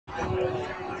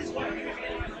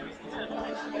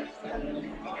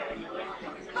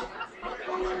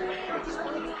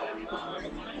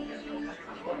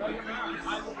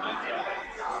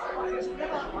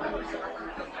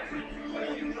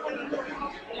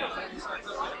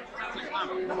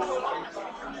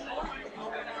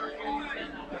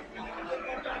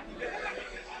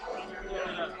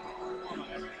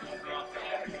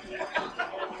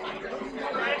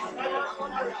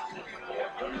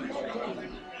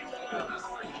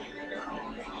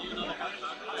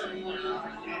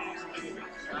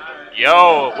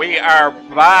Yo, we are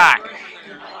back.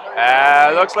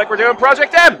 Looks like we're doing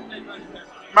Project M.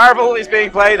 Marvel is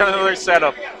being played on another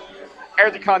setup.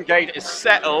 Eirtakon gate is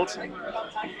settled.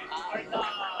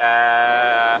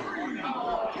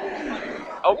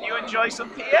 Hope you enjoy some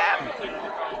PM.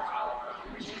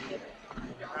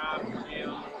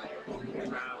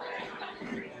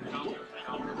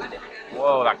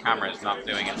 Whoa, that camera is not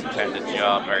doing its intended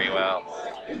job very well.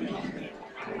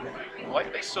 Why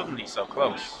are they suddenly so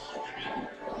close?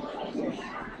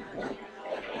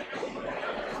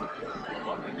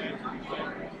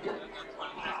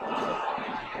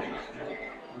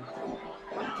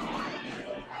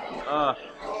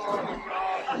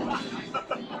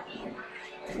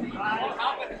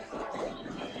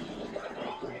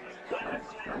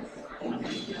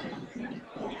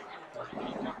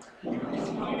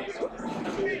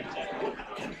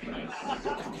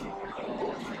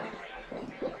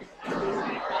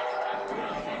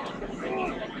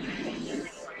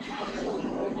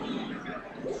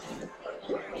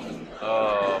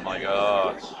 Oh my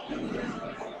god.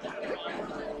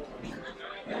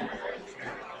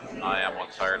 I am one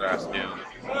tired ass dude.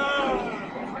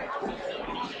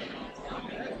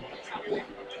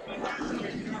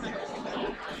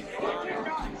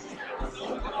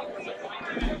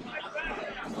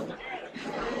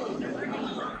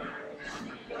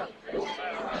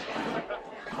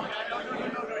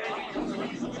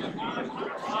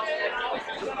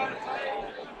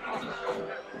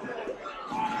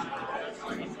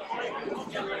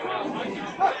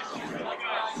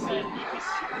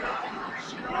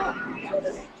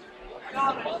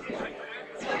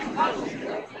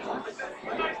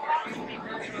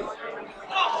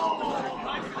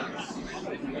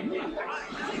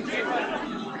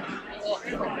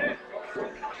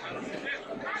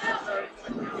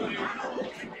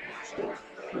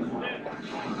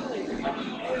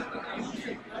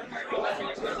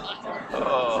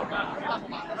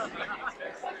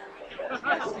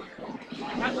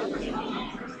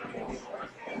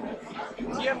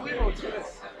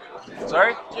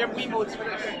 Sorry? Do you have Wiimotes for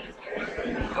this?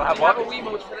 Do I have what? Do you have a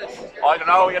Wiimote for this? I don't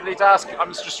know, you need to ask.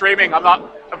 I'm just streaming, I'm not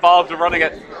involved in running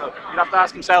it. So you'd have to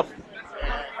ask himself.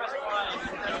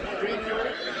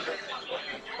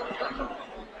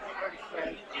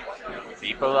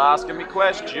 People asking me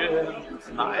questions,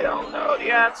 and I don't know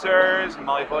the answers.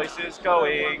 My voice is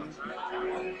going.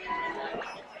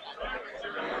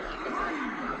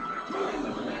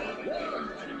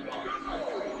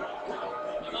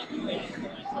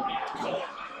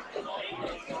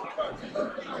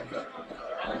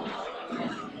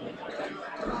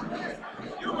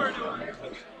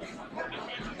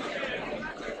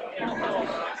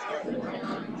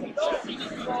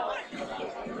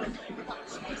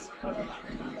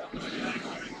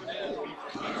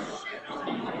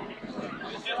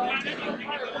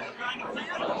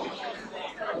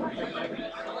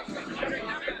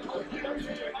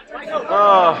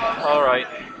 Oh, all right.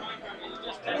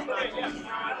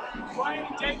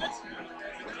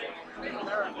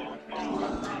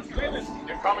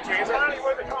 Your commentary, is it?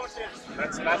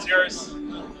 That's yours.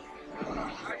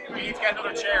 We need to get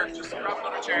another chair. Just grab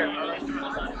another chair. Do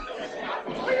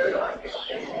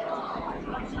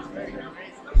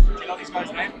you know these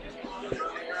guys' name?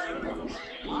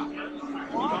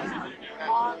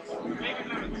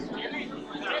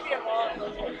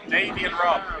 Davy and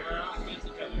R.o.b.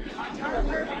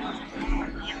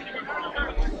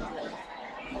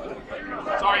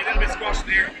 Sorry, a little bit squashed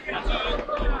there.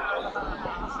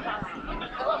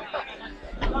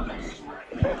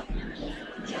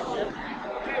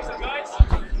 Okay, so guys,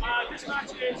 this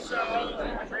match is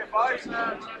 3-5.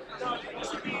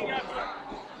 This will be.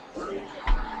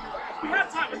 We have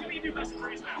time. We're going to do best of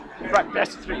threes now. Right,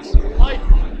 best of threes.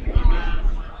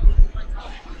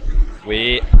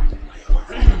 We.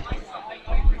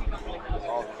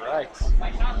 All right.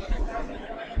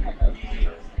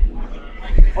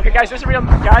 Okay, guys, this is a real.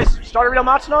 Guys, start a real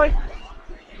match now. Is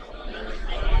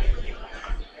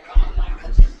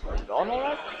it on all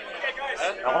right? Okay, guys.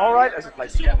 All right. Is it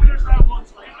like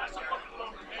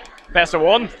best of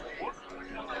one?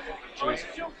 Jeez.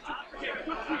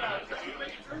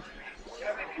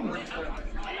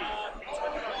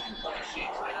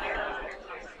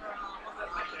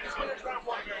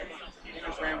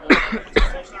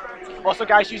 Also,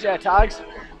 guys, use tags.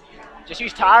 Just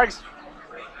use tags.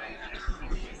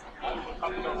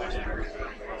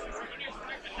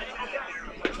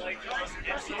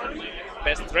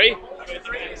 Best 3.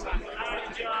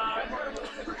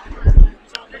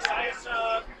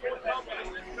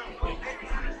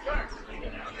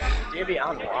 Davy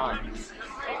and one.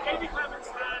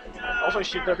 Also,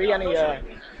 should there be any?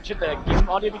 Should the game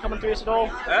audio be coming through us at all?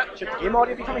 Should the game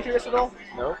audio be coming through us at all?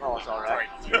 No. Oh, it's all right.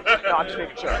 No, I'm just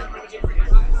making sure.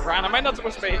 Ran, am I not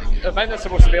supposed to be? Am I not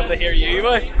supposed to be able to hear you,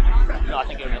 boy? No, I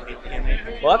think you're meant to be hearing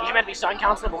me. What? You're meant to be sound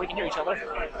cancelling, but we can hear each other.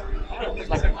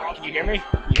 Like, can you hear me?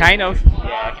 Kind of.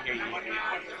 Yeah, I can hear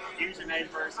you. Username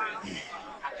versus.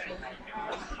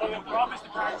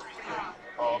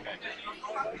 Oh, okay.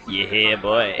 Yeah,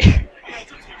 boy.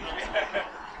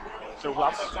 So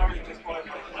what's?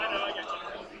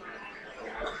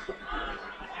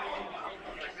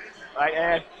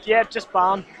 Right, yeah, just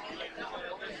ban.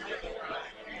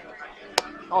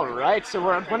 Alright, so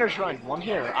we're on winners round 1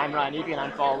 here. I'm Ryan Eby and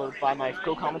I'm followed by my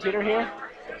co-commentator here.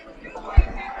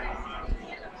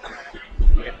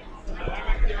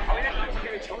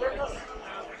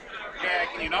 Yeah,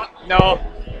 can you not? No.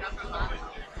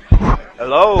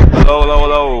 Hello, hello, hello,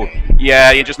 hello.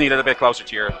 Yeah, you just need it a bit closer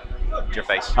to your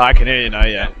face. I can hear you now,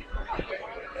 yeah.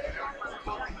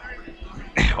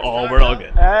 Oh, we're all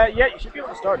good. Yeah, you should be able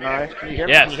to start now. Can you hear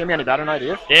me? Yes. Can you hear me any better now,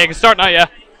 Dave? Yeah, you can start now, yeah.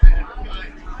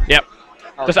 Yep.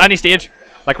 Just any stage,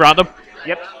 like random.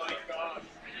 Yep.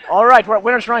 Alright, we're at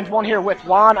winners round 1 here with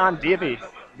Juan and Davy.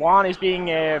 Juan is being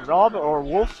Rob or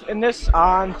Wolf in this,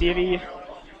 and Davy,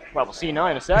 well, we'll see now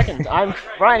in a second. I'm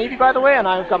Ryan Eby, by the way, and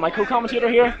I've got my co-commentator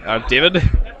here. David.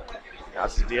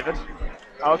 That's David.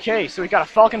 Okay, so we got a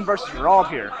Falcon versus Rob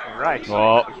here. Right.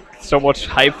 Oh, so much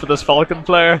hype for this Falcon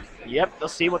player. Yep,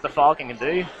 let's see what the Falcon can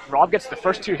do. Rob gets the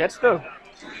first 2 hits though.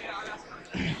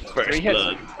 First 3 hits.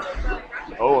 blood.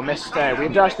 Oh, a missed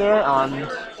wave dash there, and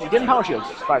he didn't power shield,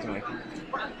 surprisingly.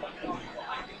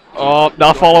 Oh,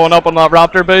 not following up on that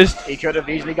Raptor boost. He could have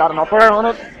easily got an up air on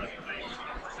it.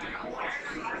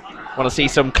 Want to see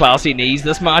some classy knees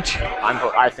this match?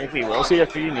 I think we will see a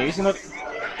few knees in it.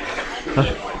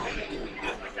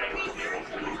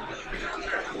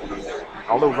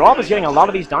 Although Rob is getting a lot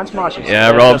of these dance matches.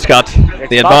 Yeah, Rob's got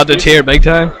the advantage here, big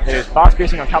time. There's box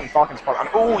spacing on Captain Falcon's part, and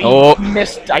oh, he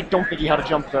missed. I don't think he had a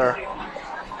jump there.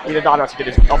 He did not actually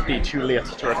get his up B too late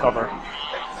to recover.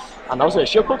 And that was a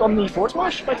shield poke on the forward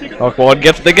smash, I think. Oh, come on,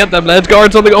 get them ledge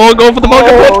guards on the. Oh, go for the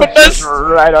Falcon punch, but miss!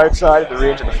 Right outside the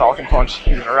range of the Falcon punch.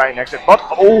 He was right next to it. But,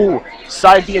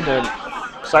 side B in the.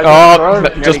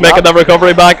 Just making the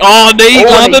recovery back. Oh, knee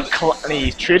landed! And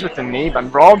he trades with the knee,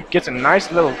 and Rob gets a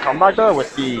nice little comeback there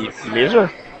with the laser.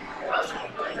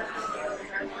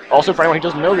 Also, for anyone who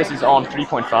doesn't know, this is on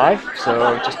 3.5,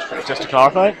 so just to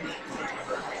clarify.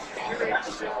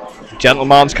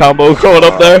 Gentleman's combo going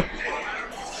up there.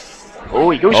 Oh,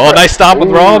 he goes. Oh, nice stop with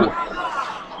Rob.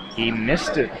 He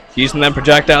missed it. Using them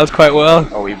projectiles quite well.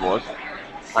 Oh, he was.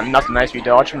 And that's a nice wee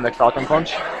dodge from the Falcon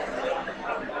punch.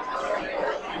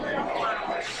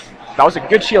 That was a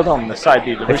good shield on the side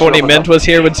B. If only Mint was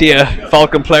here, we'd see a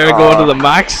Falcon player going to the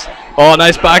max. Oh,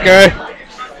 nice back air.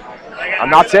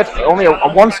 And that's it. Only a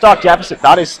 1 stock deficit.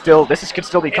 That is still. Could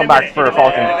still be comeback for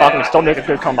Falcon. Falcon can still make a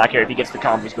good comeback here if he gets the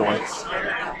combos going.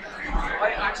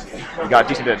 We got a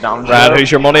decent bit of damage. Brad, who's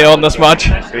your money on this match?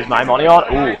 Who's my money on?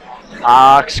 Ooh.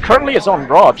 Currently it's on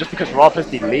Rob, just because Rob has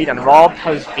the lead, and Rob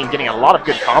has been getting a lot of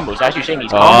good combos. As you're saying,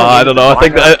 he's. I don't know.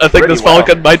 I think this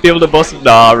Falcon might be able to bust it.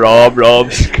 Nah, Rob's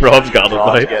got it. Rob's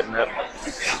getting it.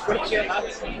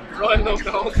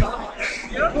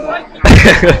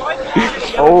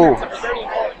 Oh.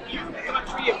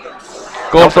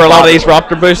 Going for a lot of these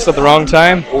Raptor boosts at the wrong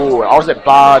time. Oh, that was a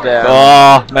bad.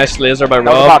 Nice laser by Rob.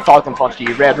 That was a bad Falcon punch.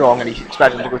 He read wrong, and he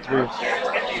expected him to go through.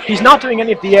 He's not doing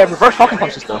any of the reverse Falcon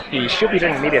punches though. He should be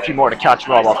doing maybe a few more to catch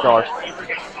Rob off guard.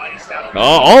 Oh,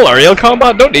 all aerial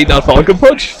combat. Don't need that Falcon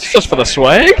punch. It's just for the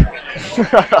swag.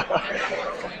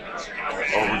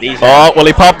 Will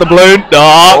he pop the balloon?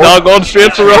 No, going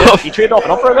straight for Rob. He traded off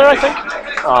an upper there, I think.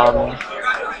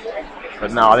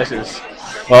 But no, this is.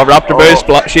 Oh, Raptor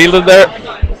boost shielded there.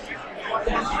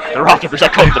 The Raptor boost. I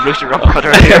called it the booster uppercut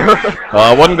earlier.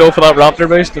 I wouldn't go for that Raptor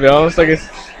boost, to be honest. Like it's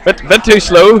a bit too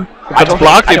slow. If it's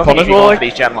blocked, you punish well. Like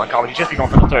these gentlemen comedy, just be going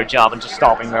for the third jab and just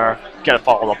stopping there. Get a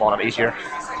follow up on it easier.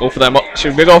 Go for them.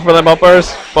 Should we go for them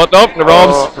uppers? But nope, the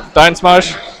Rob's down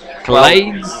smash.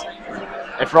 Glides.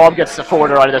 If Rob gets the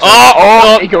forwarder out of this,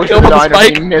 he goes to the down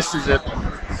and he misses it.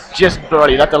 Just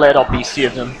barely. That delayed up B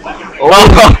saved him.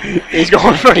 Oh, he's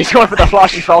going for the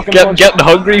flashy Falcon. Getting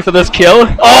hungry for this kill.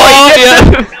 Oh,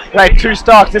 yeah. Right, 2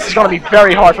 stocks. This is going to be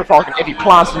very hard for Falcon if he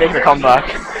plans to make the comeback.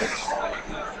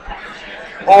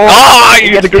 Oh, he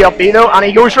gets a good up B though, and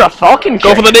he goes for a Falcon kick.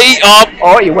 Go for the knee.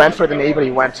 Oh, he went for the knee, but he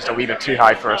went just a wee bit too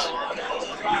high for it.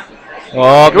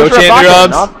 Oh, no change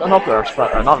rods. Not an up throw,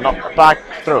 not an up, back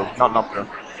throw, not an up throw.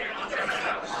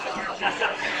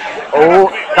 Oh,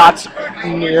 that's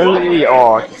nearly.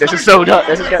 Oh, this is so done.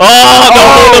 This is getting.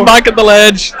 Oh, no, back at the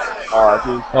ledge. Oh,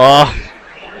 dude. Oh,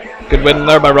 good win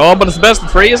there by R.o.b, but it's the best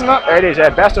of 3, isn't it? It is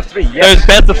best of 3. Yes. There's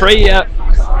best of 3, yeah.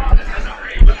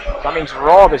 That means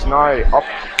R.o.b is now up.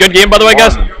 Good game, by the way,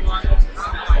 guys.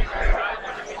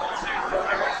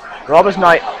 R.o.b is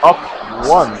now up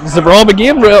 1. Is the R.o.b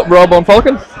game? R.o.b on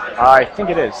Falcon? I think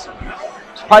it is.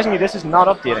 Surprisingly, this is not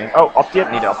updating. Oh,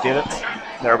 update. Need to update it.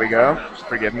 There we go.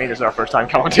 Forgive me. This is our first time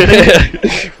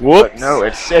commentating. Whoops. But no,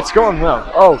 it's going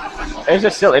well. Oh, is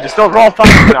it still? It is still R.o.b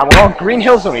Falcon. I'm on Green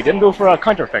Hill Zone. He didn't go for a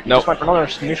counter pick. He just went for another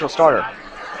neutral starter.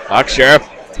 Fuck, Sheriff.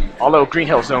 Although Green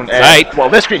Hill Zone, right. Well,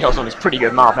 this Green Hill Zone is pretty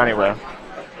good map anyway.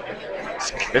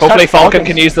 Hopefully Falcon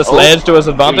can use this ledge to his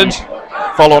advantage,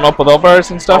 following up with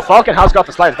uppers and Oh, stuff. Falcon has got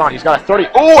the slide advantage. He's got a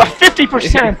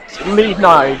 50% lead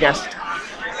now against.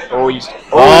 Oh, he's.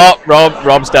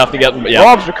 R.o.b's definitely getting. Yeah.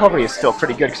 R.o.b's recovery is still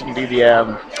pretty good because he can do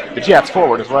the jets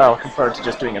forward as well compared to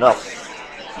just doing it up.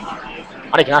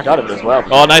 And he can act out of it as well.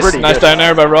 Oh, nice good. down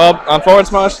there by R.o.b and forward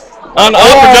smash. And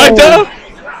projectile.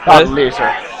 That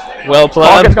laser. Well played.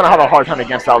 Falcon's gonna have a hard time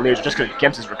against that laser just because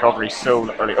against his recovery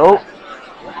so early. Oh.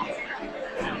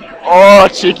 Oh,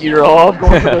 cheeky R.o.b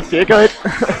going for the fake out.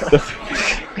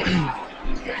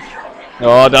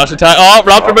 Oh, dash attack. Oh,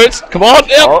 raptor boots. Come on.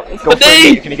 Yep. Oh, the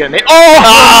knee. Can he get a knee?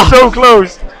 Oh, so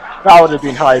close. That would have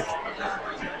been hype.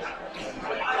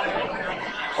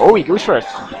 Oh, he goes for it.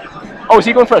 Oh, is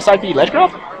he going for a side B ledge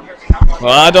grab? Well,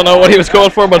 I don't know what he was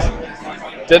going for, but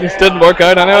didn't work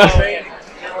out anyway.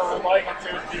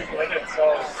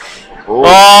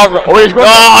 He's going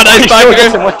nice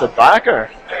backer. Him with the backer.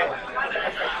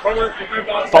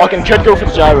 Falcon could go for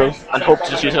the gyro and hope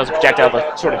to just use it as a projectile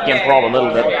to sort of gimp R.o.b a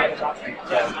little bit.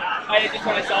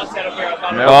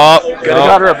 No. Could have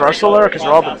got a reversal there because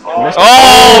R.o.b missed it.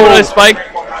 Oh, nice spike.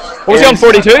 What was he on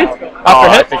 42? After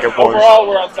hit? I think it was.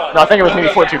 No, I think it was maybe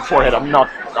 42 before hit. I'm not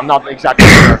exactly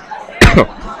sure.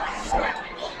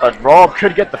 But R.o.b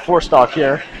could get the 4 stock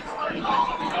here.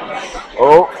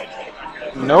 Oh.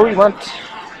 No, he went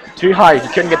too high. He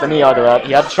couldn't get the knee out of that.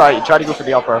 He had to try. He tried to go for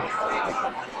the upper.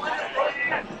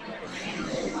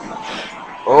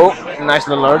 Oh, nice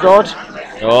little air dodge.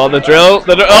 Oh, the drill.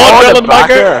 Drill the in the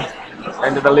backer.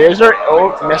 Into the laser.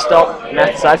 Oh, messed up.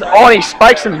 Messed sides. Oh, and he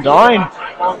spikes him down.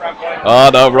 Oh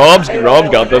no, R.o.b's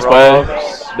got this by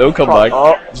no comeback.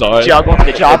 Oh, sorry. Going for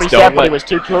the job he It's said, done, but he like. was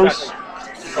too close.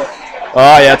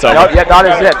 Oh yeah, it's over. Yeah, that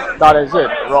is it. That is it.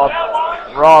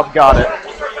 R.o.b got it.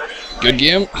 Good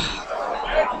game.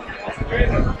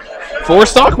 4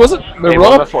 stock was it? The He R.o.b?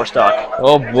 won the 4 stock.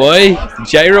 Oh boy,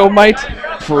 Gyro Mite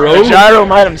Pro. The Gyro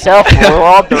Mite himself,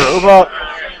 R.o.b the robot.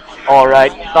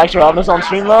 Alright, thanks for having us on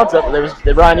stream, lads. There was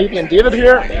Ryan, Evie, and David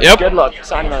here. Yep. Good luck.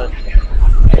 Signing out.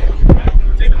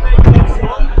 Here's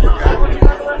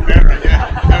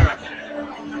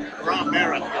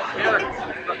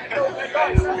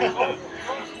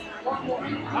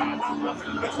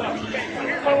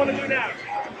what I want to do now.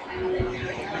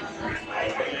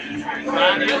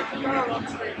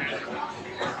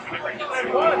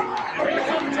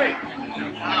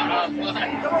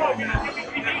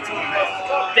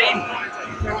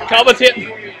 Commentating.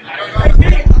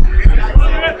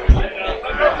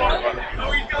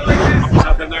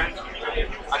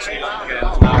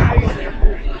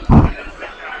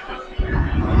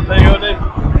 There you go, Dave.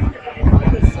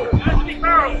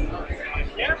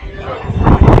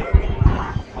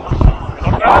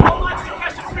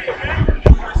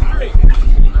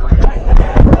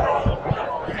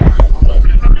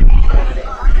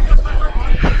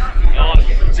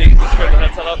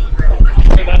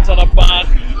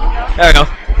 There we go.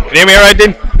 Can you hear me alright,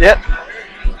 Dean? Yep.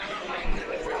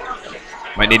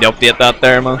 Might need to update that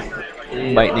there, man.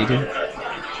 Might need to.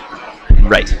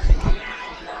 Right.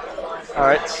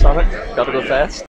 Alright, Sonic. Gotta go fast.